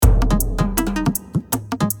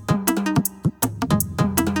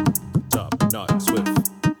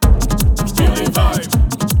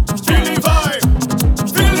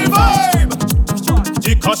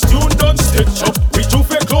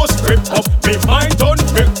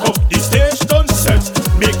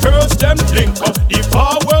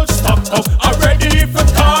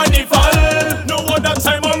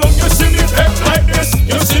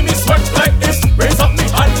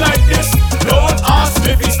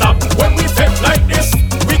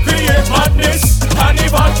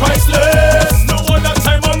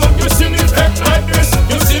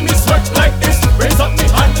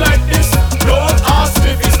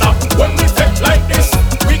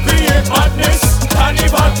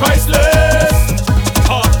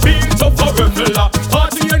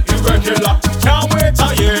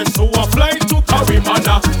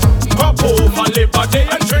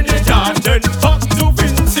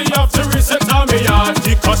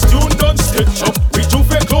costume done stitch up. We too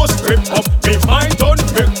fake close grip up. Me mind done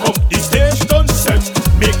break up. The stage done set.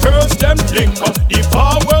 Me girls them link up. The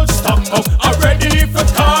bar well stock up. I'm ready for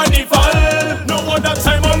carnival. No other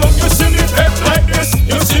time alone you see me pep like this.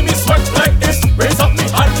 You see me sweat like this. Raise up me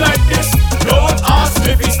hand like this. Don't ask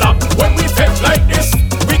me if we stop. When we pep like this,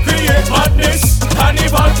 we create madness.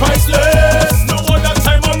 Carnival priceless. No other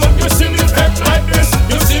time alone you see me pep like this.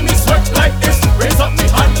 You see me sweat like this. Raise up me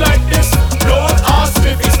hand like this. Don't ask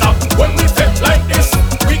me if we stop. When we pep like this,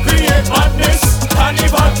 we create madness.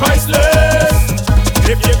 Carnival priceless.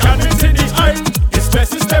 If you can't see the eye, it's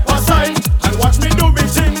best you step aside and watch me do me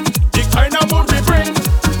thing. The kind of mood we bring.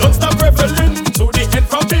 Don't stop reveling to the end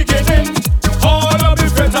from beginning. All of the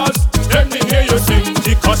fetters, let me hear you sing.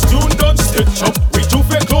 The costume done stitch up. We too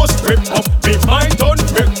fake close grip up. Me mind done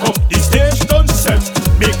break up. The stage done set.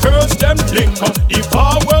 Me girls them link up. The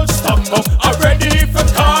bar well stocked up. I'm ready for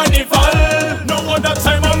carnival. No other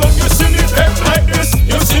time alone you see me pep like this.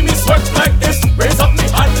 You see me sweat like this. Raise up me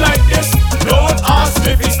hand like this. Don't ask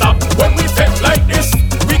me if we stop. When we pep like this,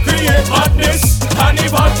 we create madness.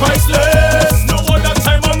 Carnival priceless. No other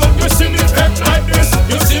time alone you see me pep like this.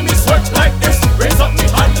 You see me sweat like this. Raise up me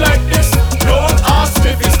hand like this. Don't ask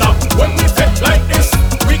me if we stop. When we pep like this,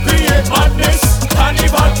 we create madness.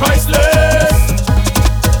 Carnival priceless.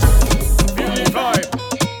 Feel the vibe.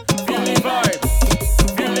 Feel the vibe.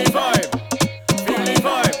 Feel the vibe. Feel the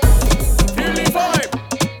vibe. Feel the vibe.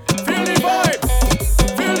 Feel the vibe.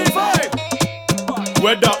 Feel the vibe.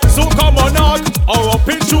 Whether Zuka Monarch or up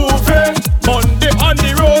in Juve, Monday on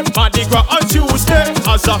the road, Mardi Gras on Tuesday.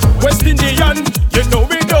 As a West Indian, you know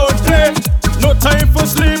we don't play. No time for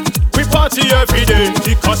sleep, we party every day.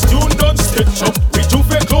 The costume done stitch up.